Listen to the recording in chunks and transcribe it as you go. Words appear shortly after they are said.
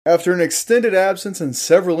After an extended absence and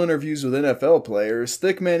several interviews with NFL players,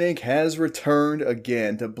 Thickman Inc. has returned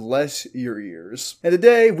again to bless your ears. And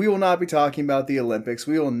today, we will not be talking about the Olympics,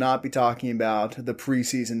 we will not be talking about the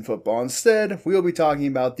preseason football. Instead, we will be talking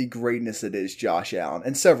about the greatness that is Josh Allen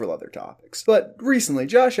and several other topics. But recently,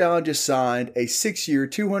 Josh Allen just signed a 6-year,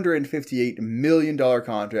 $258 million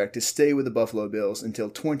contract to stay with the Buffalo Bills until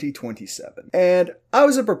 2027. And I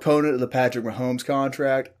was a proponent of the Patrick Mahomes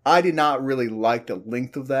contract. I did not really like the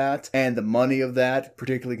length of that and the money of that,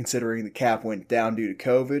 particularly considering the cap went down due to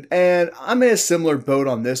COVID. And I'm in a similar boat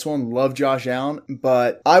on this one. Love Josh Allen,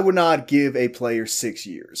 but I would not give a player 6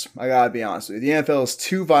 years. I gotta be honest with you. The NFL is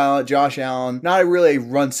too violent. Josh Allen, not really a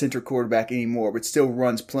run-center quarterback anymore, but still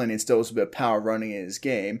runs plenty and still has a bit of power running in his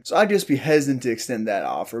game. So I'd just be hesitant to extend that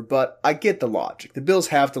offer, but I get the logic. The Bills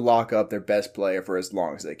have to lock up their best player for as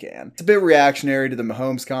long as they can. It's a bit reactionary to the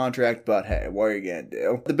Mahomes contract, but hey, what are you gonna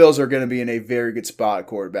do? The Bills are gonna be in a very good spot at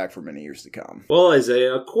quarterback for many years to come. Well,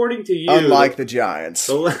 Isaiah, according to you... Unlike the Giants.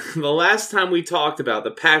 The last time we talked about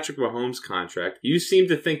the Patrick Mahomes contract, you seem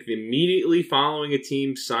to think immediately following a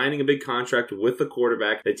team signing a big contract with the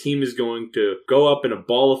quarterback, the team is going to go up in a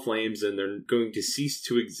ball of flames and they're going to cease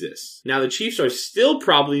to exist. Now, the Chiefs are still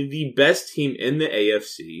probably the best team in the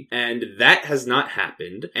AFC, and that has not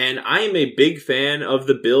happened. And I am a big fan of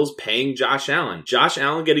the Bills paying Josh Allen. Josh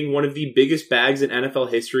Allen getting one of the biggest bags in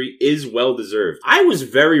NFL history is well-deserved. I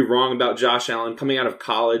was very wrong about Josh Allen coming out of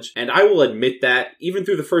college, and I will admit that even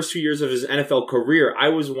through the first 2 years of his NFL career, I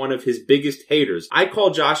was one of his biggest haters. I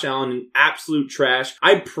called Josh Allen an absolute trash.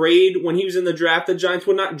 I prayed when he was in the draft the Giants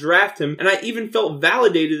would not draft him, and I even felt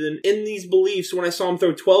validated in these beliefs when I saw him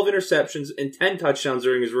throw 12 interceptions and 10 touchdowns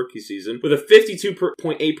during his rookie season with a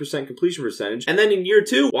 52.8% completion percentage. And then in year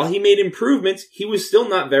 2, while he made improvements, he was still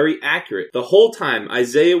not very accurate. The whole time,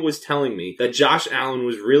 Isaiah was telling me that Josh Allen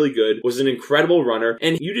was really good, was an incredible runner,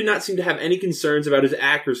 and you did not seem to have any concerns about his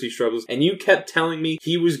accuracy struggles, and you kept telling me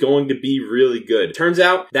he was going to be really good. Turns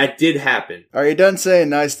out, that did happen. Are you done saying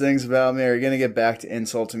nice things about me? Are you going to get back to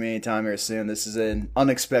insulting me anytime here soon? This is an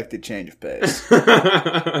unexpected change of pace.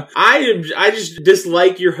 I just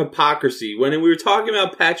dislike your hypocrisy. When we were talking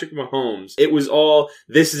about Patrick Mahomes, it was all,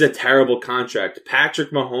 this is a terrible contract.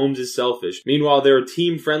 Patrick Mahomes is selfish. Meanwhile, there are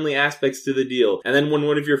team-friendly aspects to the deal. And then when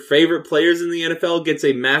one of your favorite players in the NFL gets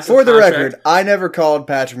a massive For the contract, record, I never called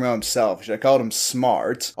Patrick Mahomes selfish. I called him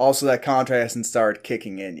smart. Also, that contract hasn't started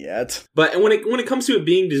kicking in yet. But when it comes to it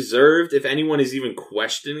being deserved, if anyone is even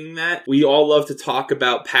questioning that, we all love to talk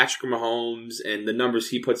about Patrick Mahomes and the numbers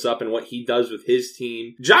he puts up and what he does with his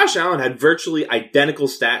team. Josh Allen had virtually identical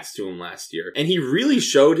stats to him last year, and he really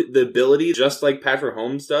showed the ability, just like Patrick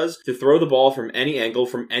Mahomes does, to throw the ball from any angle,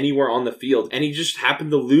 from anywhere on the field. And he just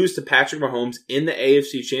happened to lose to Patrick Mahomes in the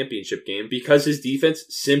AFC Championship game because his defense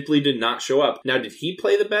simply did not show up. Now, did he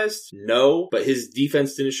play the best? No, but his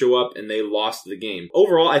defense didn't show up and they lost the game.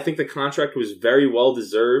 Overall, I think the contract was very well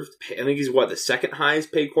deserved. I think he's the second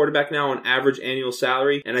highest paid quarterback now on average annual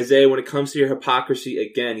salary. And Isaiah, when it comes to your hypocrisy,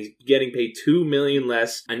 again, he's getting paid $2 million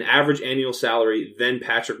less an average annual salary than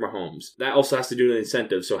Patrick Mahomes. That also has to do with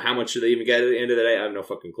incentives. So how much do they even get at the end of the day? I have no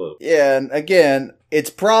fucking clue. Yeah, and again, it's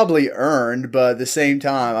probably earned, but at the same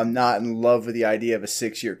time, I'm not in love with the idea of a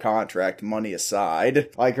 6-year contract, money aside.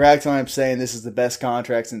 Like Ragtime, I'm saying this is the best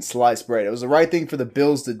contract since sliced bread. It was the right thing for the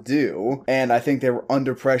Bills to do, and I think they were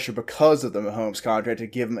under pressure because of the Mahomes contract to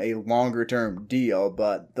give him a longer-term deal,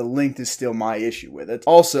 but the length is still my issue with it.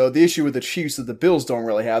 Also, the issue with the Chiefs that the Bills don't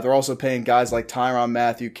really have, they're also paying guys like Tyrann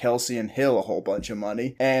Mathieu, Kelsey, and Hill a whole bunch of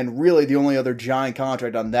money, and really the only other giant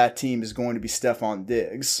contract on that team is going to be Stephon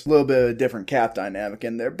Diggs. A little bit of a different cap dynamic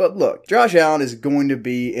in there, but look, Josh Allen is going to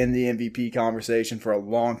be in the MVP conversation for a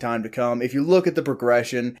long time to come. If you look at the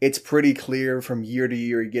progression, it's pretty clear from year to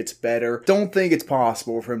year he gets better. Don't think it's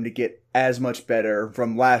possible for him to get as much better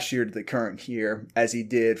from last year to the current year as he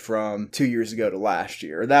did from 2 years ago to last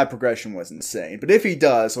year. That progression was insane. But if he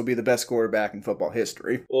does, he'll be the best quarterback in football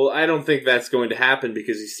history. Well, I don't think that's going to happen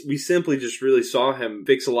because we simply just really saw him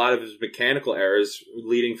fix a lot of his mechanical errors,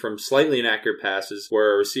 leading from slightly inaccurate passes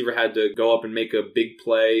where a receiver had to go up and make a big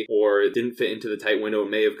play or it didn't fit into the tight window. It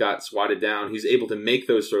may have got swatted down. He's able to make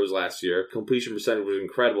those throws last year. Completion percentage was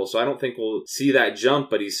incredible. So I don't think we'll see that jump,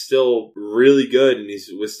 but he's still really good. And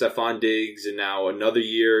he's with Stephon Diggs and now another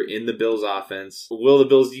year in the Bills offense. Will the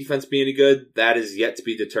Bills defense be any good? That is yet to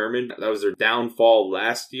be determined. That was their downfall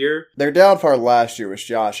last year. Their downfall last year was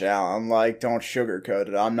Josh Allen. Don't sugarcoat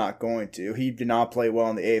it. I'm not going to. He did not play well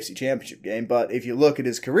in the AFC Championship game, but if you look at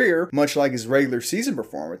his career, much like his regular season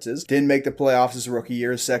performances, didn't make the playoffs his rookie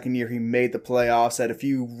year. His second year, he made the playoffs, had a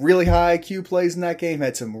few really high IQ plays in that game,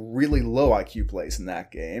 had some really low IQ plays in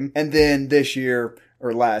that game. And then this year,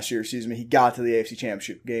 last year, he got to the AFC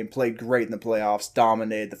Championship game, played great in the playoffs,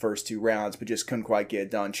 dominated the first 2 rounds, but just couldn't quite get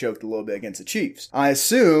it done, choked a little bit against the Chiefs. I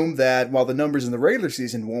assume that while the numbers in the regular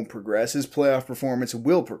season won't progress, his playoff performance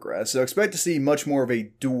will progress, so expect to see much more of a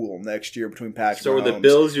duel next year between Patrick Mahomes. So are the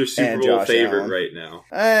Bills your Super Bowl favorite right now?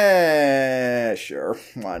 Sure.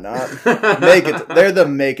 Why not?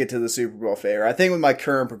 Make it to the Super Bowl favorite. I think with my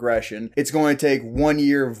current progression, it's going to take 1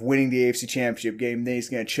 year of winning the AFC Championship game, then he's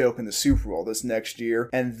going to choke in the Super Bowl this next year,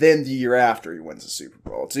 and then the year after he wins the Super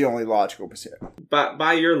Bowl. It's the only logical position. But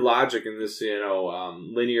by your logic in this,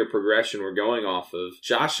 linear progression we're going off of,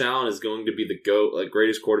 Josh Allen is going to be the GOAT,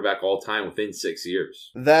 greatest quarterback all time within 6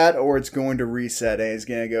 years. That, or it's going to reset, and he's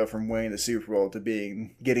going to go from winning the Super Bowl to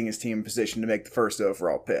getting his team in position to make the first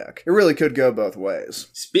overall pick. It really could go both ways.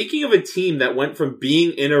 Speaking of a team that went from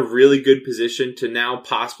being in a really good position to now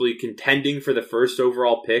possibly contending for the first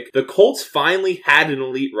overall pick, the Colts finally had an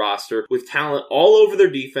elite roster with talent all over their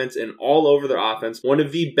defense and all over their offense, one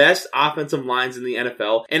of the best offensive lines in the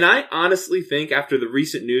NFL. And I honestly think after the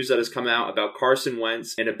recent news that has come out about Carson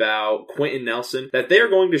Wentz and about Quentin Nelson, that they are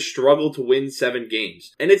going to struggle to win 7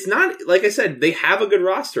 games. And it's not, like I said, they have a good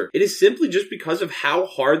roster. It is simply just because of how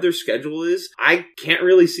hard their schedule is. I can't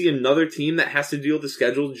really see another team that has to deal with the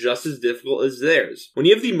schedule just as difficult as theirs. When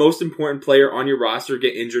you have the most important player on your roster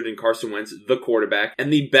get injured in Carson Wentz, the quarterback,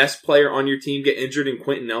 and the best player on your team get injured in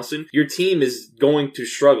Quentin Nelson, your team is going to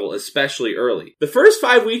struggle, especially early. The first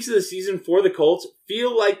 5 weeks of the season for the Colts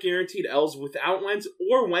feel like guaranteed L's without Wentz,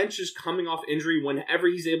 or Wentz just coming off injury whenever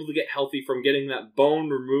he's able to get healthy from getting that bone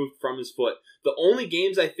removed from his foot. The only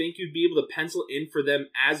games I think you'd be able to pencil in for them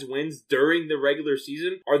as wins during the regular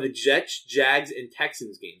season are the Jets, Jags, and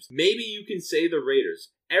Texans games. Maybe you can say the Raiders.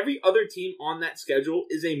 Every other team on that schedule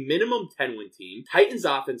is a minimum 10-win team. Titans'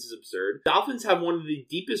 offense is absurd. Dolphins have one of the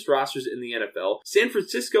deepest rosters in the NFL. San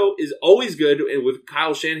Francisco is always good with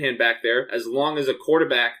Kyle Shanahan back there, as long as a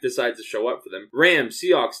quarterback decides to show up for them. Rams,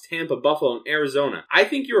 Seahawks, Tampa, Buffalo, and Arizona. I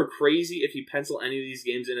think you're crazy if you pencil any of these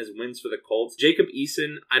games in as wins for the Colts. Jacob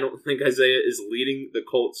Eason, I don't think Isaiah is leading the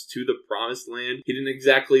Colts to the promised land. He didn't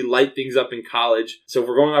exactly light things up in college. So if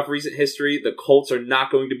we're going off recent history, the Colts are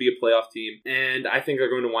not going to be a playoff team, and I think they're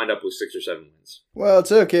going to wind up with 6 or 7 wins. Well,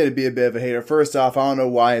 it's okay to be a bit of a hater. First off, I don't know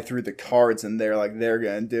why I threw the Cards in there like they're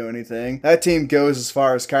going to do anything. That team goes as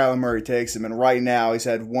far as Kyler Murray takes him, and right now he's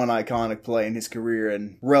had one iconic play in his career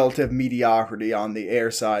and relative mediocrity on the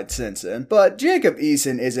air side since then. But Jacob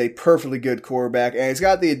Eason is a perfectly good quarterback, and he's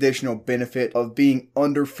got the additional benefit of being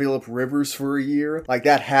under Phillip Rivers for a year.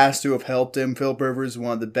 That has to have helped him. Phillip Rivers is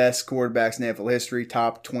one of the best quarterbacks in NFL history,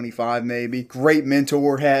 top 25 maybe. Great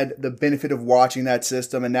mentor, had the benefit of watching that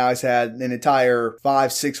system, and now he's had an entire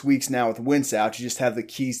 5-6 weeks now with Wentz out. You just have the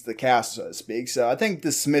keys to the castle, so to speak. So I think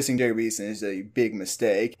dismissing Jacob Eason is a big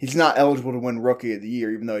mistake. He's not eligible to win Rookie of the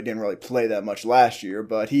Year, even though he didn't really play that much last year,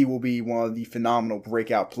 but he will be one of the phenomenal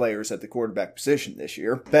breakout players at the quarterback position this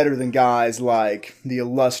year. Better than guys like the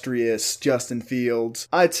illustrious Justin Fields.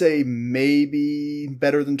 I'd say maybe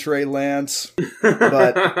better than Trey Lance,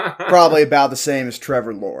 but probably about the same as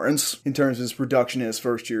Trevor Lawrence in terms of his production in his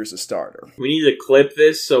first year as a starter. We need to clip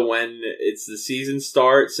this so when it's the season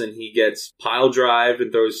starts and he gets pile drive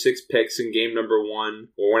and throws 6 picks in game number 1,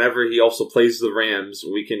 or whenever he also plays the Rams,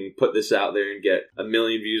 we can put this out there and get 1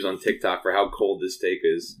 million views on TikTok for how cold this take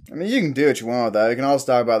is. I mean, you can do what you want with that. You can also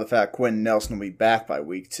talk about the fact Quentin Nelson will be back by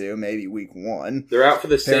week 2, maybe week 1. They're out for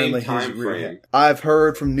the Apparently same time frame. I've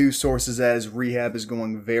heard from news sources that his rehab is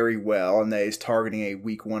going very well and that he's targeting a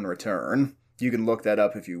week 1 return. You can look that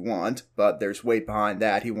up if you want, but there's weight behind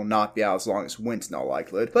that. He will not be out as long as Wentz in all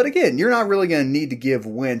likelihood. But again, you're not really going to need to give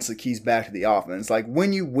Wentz the keys back to the offense.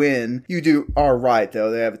 When you win, you do all right,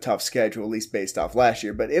 though. They have a tough schedule, at least based off last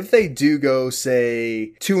year. But if they do go,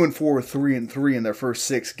 say, 2-4, 3-3 in their first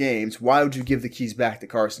 6 games, why would you give the keys back to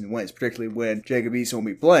Carson Wentz, particularly when Jacob Eason will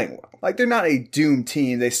be playing well? They're not a doomed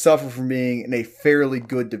team. They suffer from being in a fairly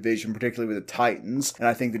good division, particularly with the Titans, and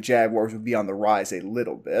I think the Jaguars would be on the rise a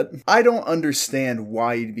little bit. I don't understand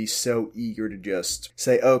why you'd be so eager to just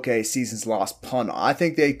say, okay, season's lost, punt on. I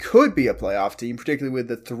think they could be a playoff team, particularly with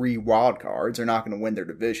the 3 wild cards. They're not going to win their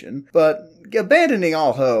division. But abandoning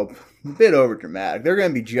all hope, a bit overdramatic. They're going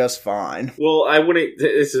to be just fine. Well, I wouldn't.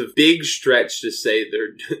 It's a big stretch to say their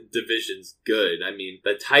division's good. I mean,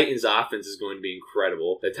 the Titans' offense is going to be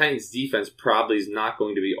incredible. The Titans' defense probably is not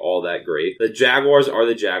going to be all that great. The Jaguars are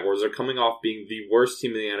the Jaguars. They're coming off being the worst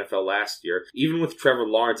team in the NFL last year. Even with Trevor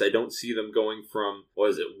Lawrence, I don't see them going from,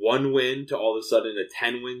 1 win to all of a sudden a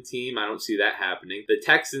 10-win team. I don't see that happening. The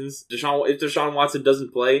Texans, if Deshaun Watson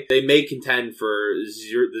doesn't play, they may contend for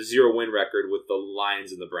the 0-win record with the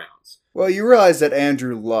Lions and the Browns. Well, you realize that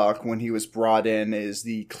Andrew Luck, when he was brought in, is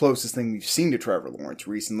the closest thing we've seen to Trevor Lawrence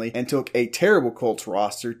recently, and took a terrible Colts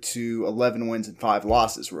roster to 11 wins and 5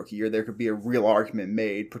 losses rookie year. There could be a real argument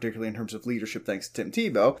made, particularly in terms of leadership thanks to Tim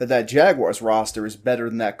Tebow, that Jaguars roster is better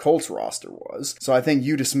than that Colts roster was. So I think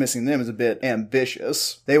you dismissing them is a bit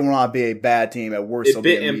ambitious. They will not be a bad team. At worst, they'll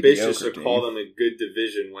be a mediocre team. It's a bit ambitious to call them a good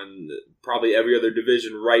division when probably every other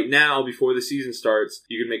division right now, before the season starts,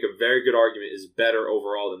 you can make a very good argument is better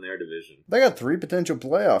overall than their division. They got 3 potential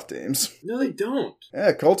playoff teams. No, they don't.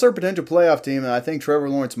 Yeah, Colts are a potential playoff team, and I think Trevor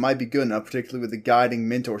Lawrence might be good enough, particularly with the guiding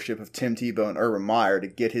mentorship of Tim Tebow and Urban Meyer, to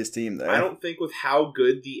get his team there. I don't think with how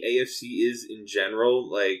good the AFC is in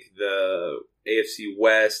general, like the AFC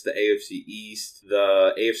West, the AFC East,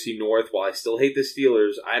 the AFC North, while I still hate the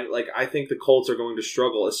Steelers, I think the Colts are going to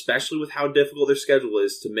struggle, especially with how difficult their schedule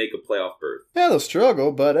is to make a playoff berth. Yeah, they'll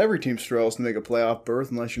struggle, but every team struggles to make a playoff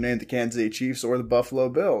berth unless you name the Kansas City Chiefs or the Buffalo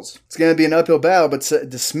Bills. It's going to be an uphill battle, but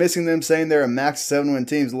dismissing them saying they're a max 7-win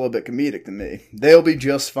team is a little bit comedic to me. They'll be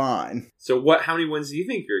just fine. So how many wins do you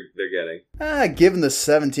think they're getting? Given the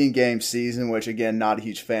 17-game season, which again, not a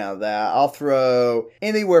huge fan of that, I'll throw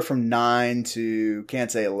anywhere from 9 to,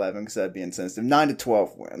 can't say 11 because that'd be insensitive, 9 to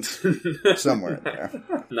 12 wins. Somewhere in there.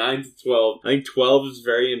 9 to 12. I think 12 is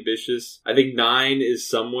very ambitious. I think 9 is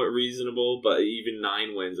somewhat reasonable, but even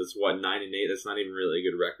 9 wins, that's 9 and 8, that's not even really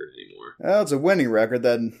a good record anymore. Well, it's a winning record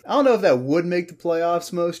that, I don't know if that would make the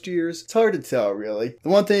playoffs most years. It's hard to tell, really. The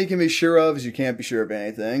one thing you can be sure of is you can't be sure of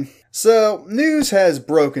anything. So, news has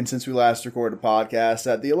broken since we last recorded a podcast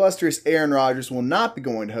that the illustrious Aaron Rodgers will not be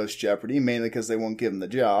going to host Jeopardy, mainly because they won't give him the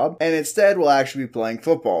job, and instead will actually be playing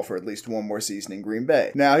football for at least one more season in Green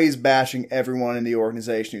Bay. Now, he's bashing everyone in the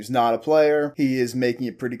organization who's not a player. He is making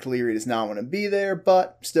it pretty clear he does not want to be there,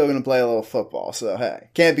 but still going to play a little football, so hey.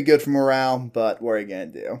 Can't be good for morale, but what are you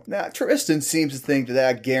going to do? Now, Tristan seems to think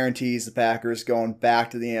that guarantees the Packers going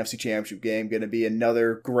back to the NFC Championship game, going to be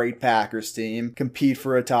another great Packers team, compete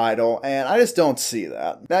for a title, and I just don't see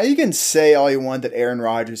that. Now, you can say all you want that Aaron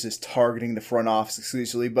Rodgers is targeting the front office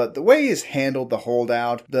exclusively, but the way he's handled the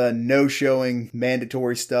holdout, the no-showing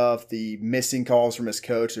mandatory stuff, the missing calls from his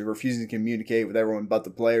coach, the refusing to communicate with everyone but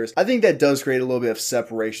the players, I think that does create a little bit of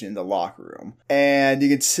separation in the locker room. And you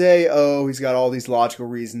could say, oh, he's got all these logical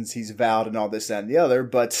reasons, he's vowed and all this, that, and the other,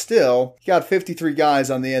 but still, he got 53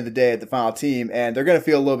 guys on the end of the day at the final team, and they're going to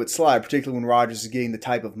feel a little bit sly, particularly when Rodgers is getting the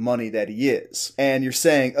type of money that he is. And you're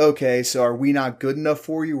saying, okay, so are we not good enough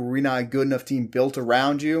for you? Were we not a good enough team built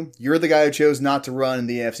around you? You're the guy who chose not to run in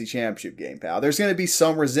the NFC Championship game, pal. There's going to be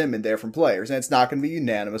some resentment there from players, and it's not going to be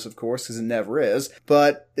unanimous, of course, because it never is,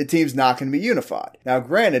 but the team's not going to be unified. Now,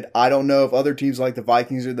 granted, I don't know if other teams like the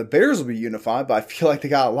Vikings or the Bears will be unified, but I feel like they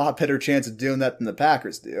got a lot better chance of doing that than the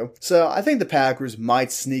Packers do. So I think the Packers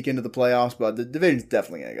might sneak into the playoffs, but the division's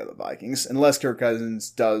definitely going to go to the Vikings, unless Kirk Cousins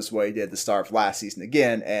does what he did at the start of last season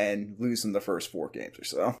again and lose them the first 4 games or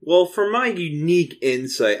so. Well, for my unique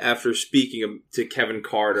insight after speaking to Kevin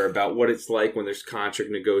Carter about what it's like when there's contract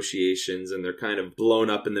negotiations and they're kind of blown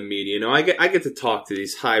up in the media, I get to talk to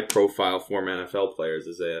these high-profile former NFL players,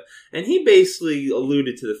 Isaiah, and he basically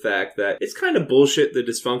alluded to the fact that it's kind of bullshit, the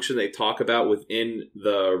dysfunction they talk about within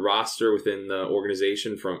the roster, within the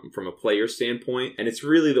organization from a player standpoint, and it's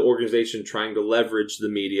really the organization trying to leverage the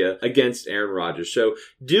media against Aaron Rodgers. So,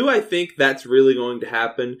 do I think that's really going to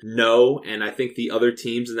happen? No, and I think the other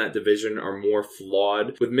teams in that division are more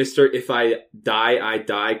flawed. With Mr. If I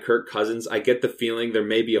die, Kirk Cousins, I get the feeling there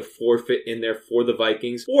may be a forfeit in there for the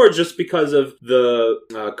Vikings, or just because of the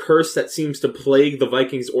curse that seems to plague the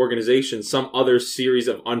Vikings organization, some other series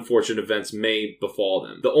of unfortunate events may befall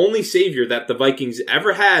them. The only savior that the Vikings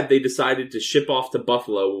ever had, they decided to ship off to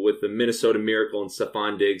Buffalo with the Minnesota Miracle and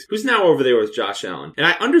Stephon Diggs, who's now over there with Josh Allen. And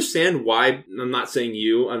I understand why, I'm not saying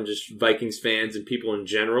you, I'm just Vikings fans and people in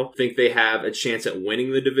general, think they have a chance at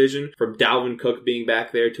winning the division, from Dalvin Cook being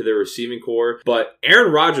back there to their receiving core. But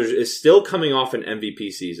Aaron Rodgers is still coming off an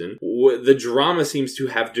MVP season. The drama seems to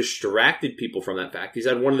have distracted people from that fact. He's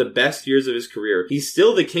had one of the best years of his career. He's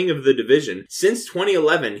still the king of the division. Since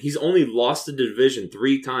 2011, he's only lost the division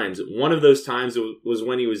 3 times. One of those times was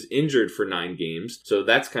when he was injured for 9 games. So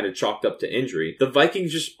that's kind of chalked up to injury. The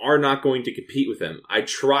Vikings just are not going to compete with him. I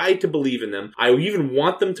try to believe in them. I even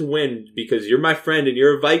want them to win because you're my friend and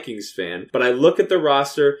you're a Vikings fan. But I look at the roster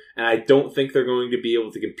roster, and I don't think they're going to be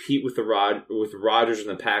able to compete with Rodgers and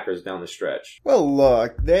the Packers down the stretch. Well,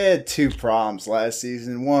 look, they had two problems last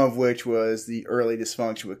season, one of which was the early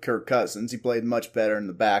dysfunction with Kirk Cousins. He played much better in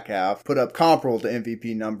the back half, put up comparable to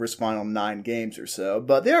MVP numbers final 9 games or so,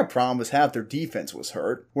 but the other problem was half their defense was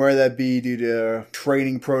hurt, whether that be due to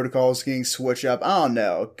training protocols getting switched up. I don't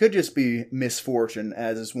know. It could just be misfortune,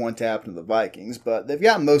 as is once happened to the Vikings, but they've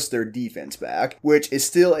got most of their defense back, which is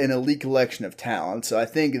still an elite collection of talent, so I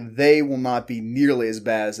think they will not be nearly as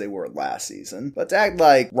bad as they were last season. But to act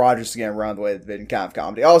like Rodgers is going to run away with the division, kind of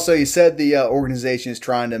comedy. Also, you said the organization is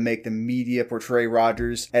trying to make the media portray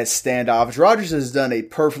Rodgers as standoffish. Rodgers has done a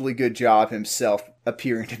perfectly good job himself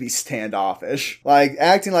appearing to be standoffish. Like,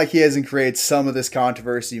 acting like he hasn't created some of this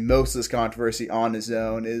controversy, most of this controversy on his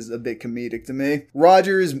own is a bit comedic to me.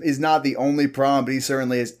 Rodgers is not the only problem, but he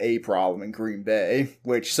certainly is a problem in Green Bay,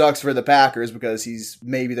 which sucks for the Packers because he's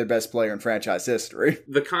maybe their best player in franchise history.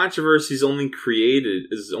 The controversy is only created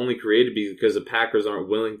because the Packers aren't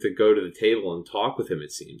willing to go to the table and talk with him,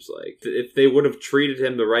 it seems like. If they would have treated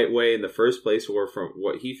him the right way in the first place, or from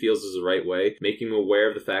what he feels is the right way, making him aware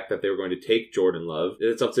of the fact that they were going to take Jordan Love,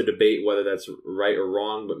 it's up to debate whether that's right or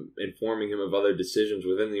wrong, but informing him of other decisions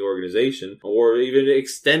within the organization, or even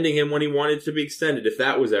extending him when he wanted to be extended, if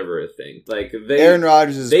that was ever a thing. Like, Aaron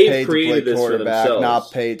Rodgers is paid to play quarterback,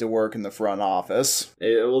 not paid to work in the front office.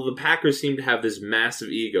 Well, the Packers seem to have this massive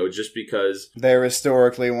ego just because they're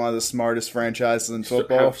historically one of the smartest franchises in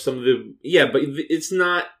football. But it's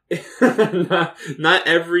not. not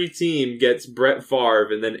every team gets Brett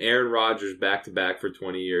Favre and then Aaron Rodgers back-to-back for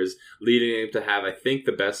 20 years, leading him to have, I think,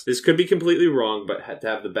 the best... This could be completely wrong, but had to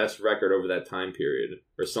have the best record over that time period,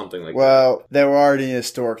 or something like that. Well, they were already an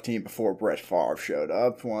historic team before Brett Favre showed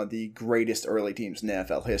up, one of the greatest early teams in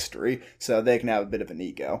NFL history, so they can have a bit of an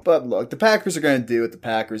ego. But look, the Packers are going to do what the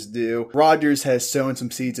Packers do. Rodgers has sown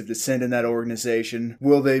some seeds of dissent in that organization.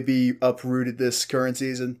 Will they be uprooted this current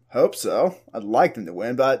season? Hope so. I'd like them to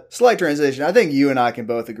win, but slight transition. I think you and I can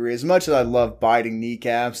both agree. As much as I love biting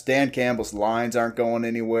kneecaps, Dan Campbell's Lions aren't going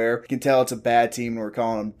anywhere. You can tell it's a bad team when we're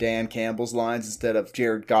calling them Dan Campbell's Lions instead of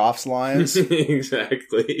Jared Goff's Lions.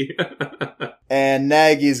 Exactly. And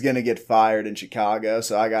Nagy is going to get fired in Chicago,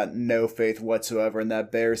 so I got no faith whatsoever in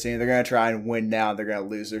that Bears team. They're going to try and win now. They're going to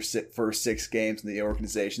lose their first 6 games, and the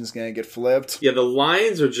organization's going to get flipped. Yeah, the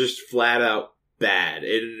Lions are just flat out bad.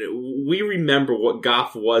 And we remember what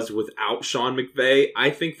Goff was without Sean McVay. I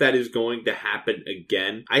think that is going to happen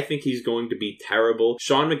again. I think he's going to be terrible.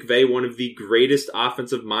 Sean McVay, one of the greatest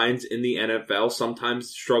offensive minds in the NFL, sometimes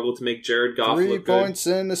struggled to make Jared Goff look good. 3 points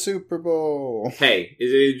in the Super Bowl. Hey,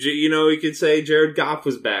 you could say Jared Goff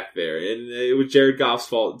was back there, and it was Jared Goff's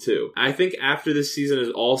fault too. I think after this season is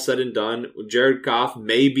all said and done, Jared Goff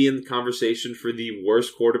may be in the conversation for the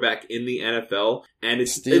worst quarterback in the NFL, and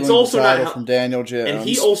it's also not from Daniel Jones. And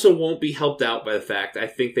he also won't be helped out by the fact I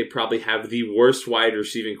think they probably have the worst wide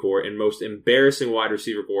receiving core and most embarrassing wide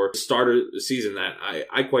receiver core starter season that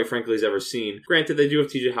I quite frankly has ever seen. Granted, they do have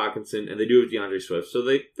TJ Hawkinson and they do have DeAndre Swift, so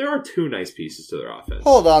there are 2 nice pieces to their offense.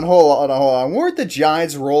 Hold on. Weren't the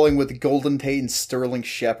Giants rolling with Golden Tate and Sterling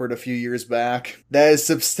Shepard a few years back? That is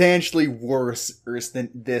substantially worse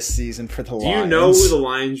than this season for the Lions. Do you know who the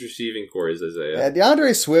Lions receiving core is, Isaiah?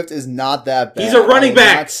 DeAndre Swift is not that bad. He's a running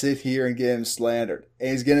back. Not sit here and get him slandered.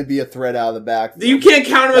 And he's going to be a threat out of the backfield. You can't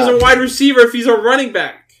count him as a wide receiver if he's a running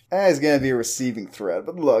back. He's going to be a receiving threat.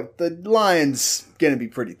 But look, the Lions going to be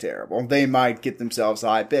pretty terrible. They might get themselves a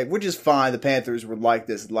high pick, which is fine. The Panthers were like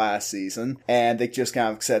this last season, and they just kind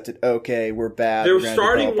of accepted, okay, we're bad. Their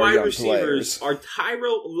starting wide receivers are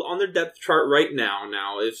Tyrell on their depth chart right now.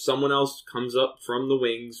 Now, if someone else comes up from the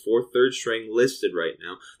wings for 3rd string listed right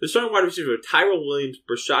now, the starting wide receivers are Tyrell Williams,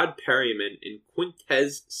 Brashad Perryman, and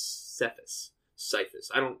Quintez Cephas.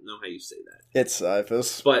 I don't know how you say that. It's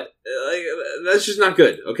Cephas. But that's just not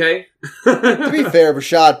good, okay? To be fair,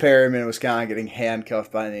 Brashad Perryman was kind of getting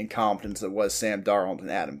handcuffed by the incompetence that was Sam Darnold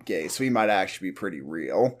and Adam Gase, so he might actually be pretty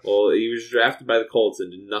real. Well, he was drafted by the Colts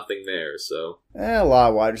and did nothing there, so... A lot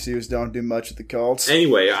of wide receivers don't do much with the Colts.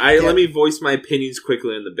 Anyway, let me voice my opinions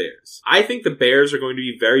quickly on the Bears. I think the Bears are going to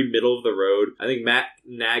be very middle of the road. I think Matt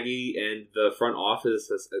Nagy and the front office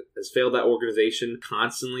has failed that organization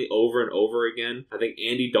constantly over and over again. I think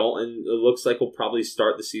Andy Dalton, it looks like, will probably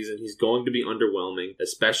start the season. He's going to be underwhelming,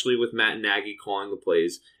 especially with Matt Nagy calling the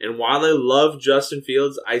plays. And while I love Justin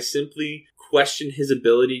Fields, I simply question his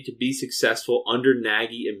ability to be successful under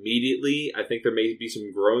Nagy immediately. I think there may be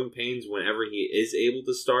some growing pains whenever he is able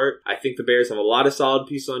to start. I think the Bears have a lot of solid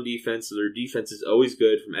pieces on defense, so their defense is always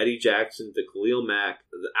good, from Eddie Jackson to Khalil Mack,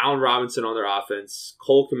 Allen Robinson on their offense,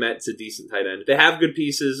 Cole Kmet's a decent tight end. They have good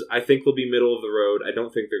pieces. I think they'll be middle of the road. I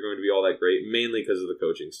don't think they're going to be all that great, mainly because of the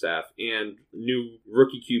coaching staff and new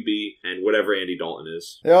rookie QB and whatever Andy Dalton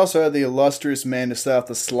is. They also had the illustrious man to set off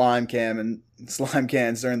the slime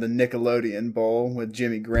cans during the Nickelodeon Bowl with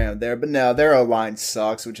Jimmy Graham there. But no, their O-line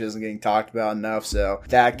sucks, which isn't getting talked about enough, so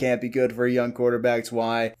that can't be good for a young quarterback. It's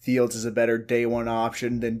why Fields is a better day one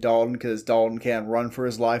option than Dalton, because Dalton can't run for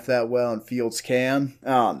his life that well, and Fields can.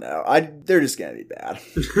 Oh no, they're just going to be bad.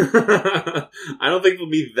 I don't think they'll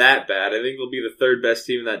be that bad. I think they'll be the third best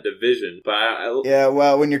team in that division. But yeah,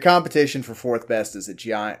 well, when your competition for fourth best is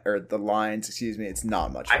the Lions, it's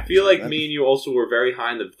not much. I feel like me and you also were very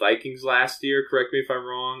high on the Vikings last year. Correct me if I'm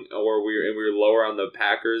wrong, or we were lower on the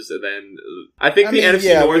Packers, and then I think the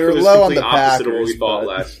NFC North was low completely opposite of what we thought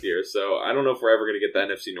but last year. So I don't know if we're ever going to get the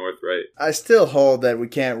NFC North right. I still hold that we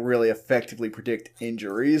can't really effectively predict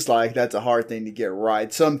injuries. Like, that's a hard thing to get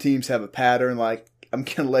right. Some teams have a pattern. Like, I'm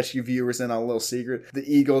going to let you viewers in on a little secret. The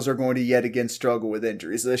Eagles are going to yet again struggle with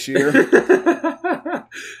injuries this year.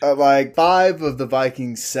 Like 5 of the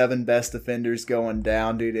Vikings' 7 best defenders going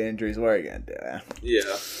down due to injuries. What are you going to do?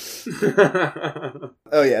 Yeah.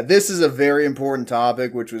 Oh yeah, this is a very important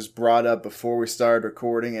topic which was brought up before we started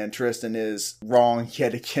recording, and Tristan is wrong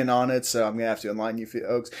yet again on it, so I'm going to have to enlighten you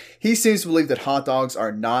folks. He seems to believe that hot dogs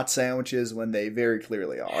are not sandwiches when they very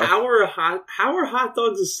clearly are. How are hot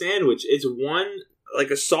dogs a sandwich? It's one, like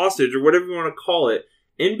a sausage or whatever you want to call it,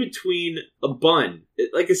 in between a bun.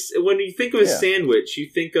 When you think of a sandwich, you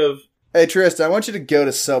think of... Hey, Tristan, I want you to go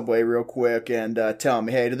to Subway real quick and tell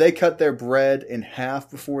me, hey, do they cut their bread in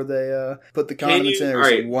half before they put the condiments in? Or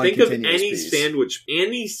Alright, one think of piece?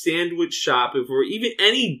 any sandwich shop, or even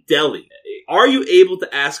any deli. Are you able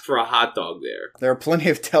to ask for a hot dog there? There are plenty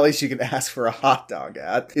of delis you can ask for a hot dog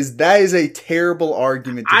at. That is a terrible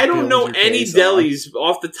argument to I don't know any delis on.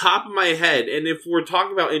 off the top of my head, and if we're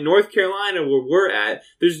talking about in North Carolina where we're at,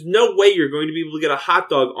 there's no way you're going to be able to get a hot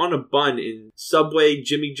dog on a bun in Subway,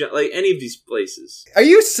 Jimmy John, like any of these places. Are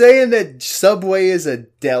you saying that Subway is a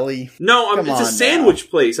deli? No, it's a sandwich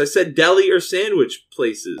place. I said deli or sandwich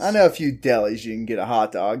places. I know a few delis you can get a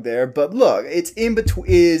hot dog there, but look, it's in between.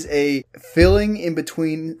 Is a filling in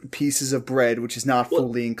between pieces of bread, which is not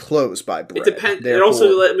fully enclosed by bread. It depends. It also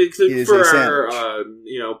for our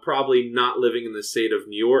probably not living in the state of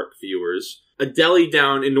New York viewers. A deli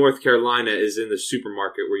down in North Carolina is in the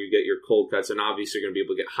supermarket where you get your cold cuts, and obviously you're going to be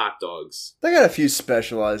able to get hot dogs. They got a few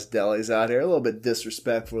specialized delis out here. A little bit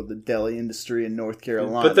disrespectful to the deli industry in North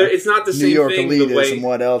Carolina. But it's not the same thing. New York elitism,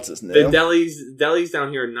 what else is new? The delis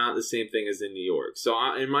down here are not the same thing as in New York. So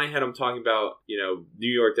in my head, I'm talking about, New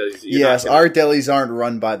York delis. Yes, our delis aren't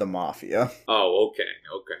run by the mafia. Oh, okay.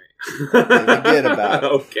 Forget about it.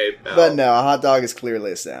 Okay, pal. But no, a hot dog is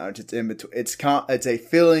clearly a sandwich. It's in between. It's a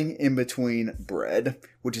filling in between bread,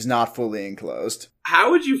 which is not fully enclosed.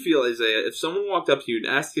 How would you feel, Isaiah, if someone walked up to you and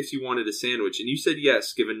asked if you wanted a sandwich, and you said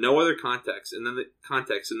yes, given no other context, and then they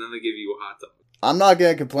give you a hot dog? I'm not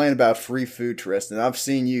going to complain about free food, Tristan. I've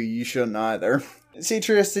seen you. You shouldn't either. See,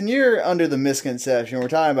 Tristan, you're under the misconception. We're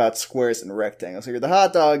talking about squares and rectangles here. The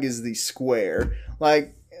hot dog is the square.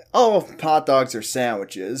 Like, all hot dogs are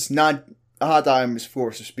sandwiches. Not a hot dog, I'm of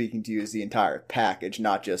course speaking to you, is the entire package,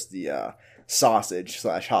 not just the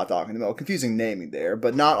sausage/hot dog in the middle. Confusing naming there,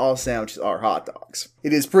 but not all sandwiches are hot dogs.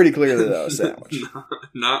 It is pretty clearly though a sandwich.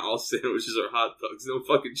 Not all sandwiches are hot dogs. No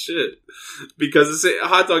fucking shit. Because a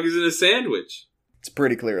hot dog isn't a sandwich. It's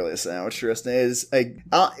pretty clearly a sandwich, Tristan.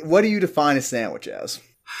 What do you define a sandwich as?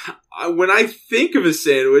 When I think of a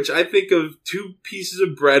sandwich, I think of 2 pieces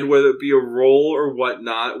of bread, whether it be a roll or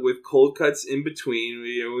whatnot, with cold cuts in between,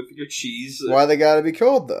 with your cheese. Why they gotta be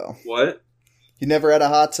cold, though? What? You never had a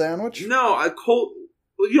hot sandwich? No,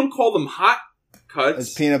 you don't call them hot cuts.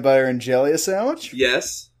 Is peanut butter and jelly a sandwich?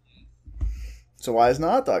 Yes. So why isn't a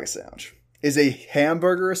hot dog a sandwich? Is a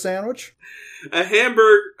hamburger a sandwich? A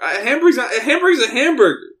hamburger's a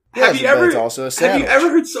hamburger. Yes, it's also a sandwich. Have you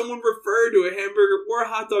ever heard someone refer to a hamburger or a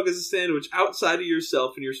hot dog as a sandwich outside of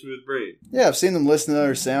yourself and your smooth brain? Yeah, I've seen them listing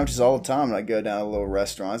other sandwiches all the time when I go down to little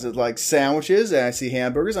restaurants. It's like sandwiches, and I see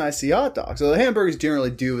hamburgers, and I see hot dogs. So the hamburgers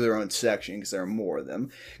generally do have their own section because there are more of them,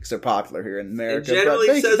 because they're popular here in America. It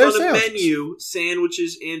generally says on the menu,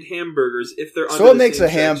 sandwiches and hamburgers, if they're under the same So what makes a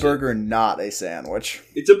section. hamburger not a sandwich?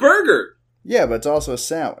 It's a burger. Yeah, but it's also a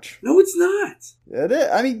sandwich. No, it's not. It is.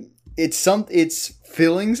 I mean, it's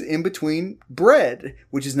fillings in between bread,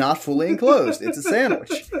 which is not fully enclosed. It's a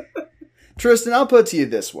sandwich. Tristan, I'll put it to you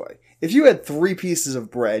this way. If you had 3 pieces of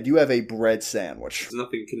bread, you have a bread sandwich. There's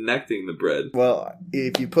nothing connecting the bread. Well,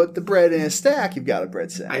 if you put the bread in a stack, you've got a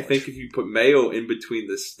bread sandwich. I think if you put mayo in between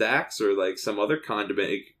the stacks or like some other condiment,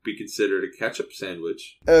 it could be considered a ketchup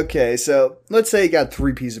sandwich. Okay, so let's say you got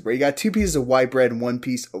 3 pieces of bread. You got 2 pieces of white bread and 1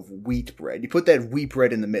 piece of wheat bread. You put that wheat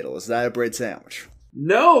bread in the middle. Is that a bread sandwich?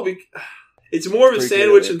 No, it's more of a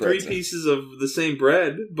sandwich than 3 pieces of the same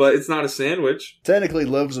bread, but it's not a sandwich. Technically,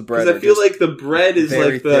 loaves of bread. Because I feel like the bread is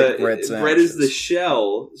like the bread is the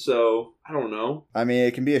shell. So I don't know. I mean,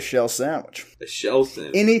 it can be a shell sandwich. A shell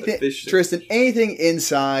sandwich. Anything, Tristan. Anything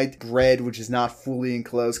inside bread which is not fully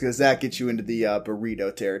enclosed, because that gets you into the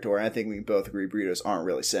burrito territory. I think we can both agree burritos aren't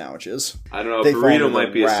really sandwiches. I don't know. A burrito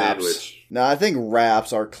might be a sandwich. No, I think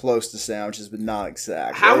wraps are close to sandwiches, but not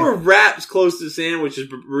exactly. How are wraps close to sandwiches,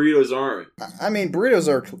 but burritos aren't? I mean, burritos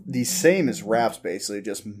are the same as wraps, basically,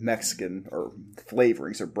 just Mexican or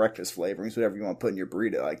flavorings or breakfast flavorings, whatever you want to put in your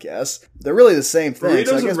burrito, I guess. They're really the same thing.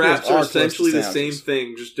 Burritos and wraps are essentially the same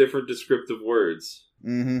thing, just different descriptive words.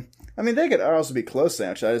 Mm-hmm. I mean, they could also be close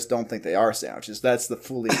sandwiches. I just don't think they are sandwiches. That's the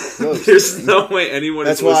fully closed There's thing. no way anyone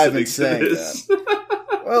That's is why I've been listening to saying this. that.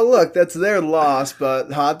 Well, look, that's their loss,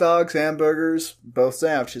 but hot dogs, hamburgers, both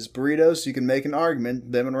sandwiches. Burritos, you can make an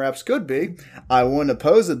argument. Them and wraps could be. I wouldn't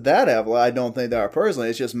oppose it that heavily. I don't think they are personally.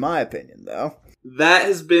 It's just my opinion, though. That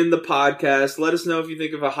has been the podcast. Let us know if you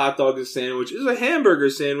think of a hot dog as a sandwich. Is a hamburger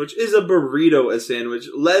a sandwich? Is a burrito a sandwich?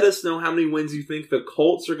 Let us know how many wins you think the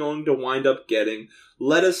Colts are going to wind up getting.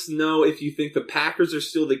 Let us know if you think the Packers are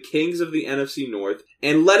still the kings of the NFC North.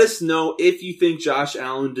 And let us know if you think Josh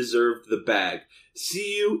Allen deserved the bag.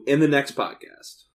 See you in the next podcast.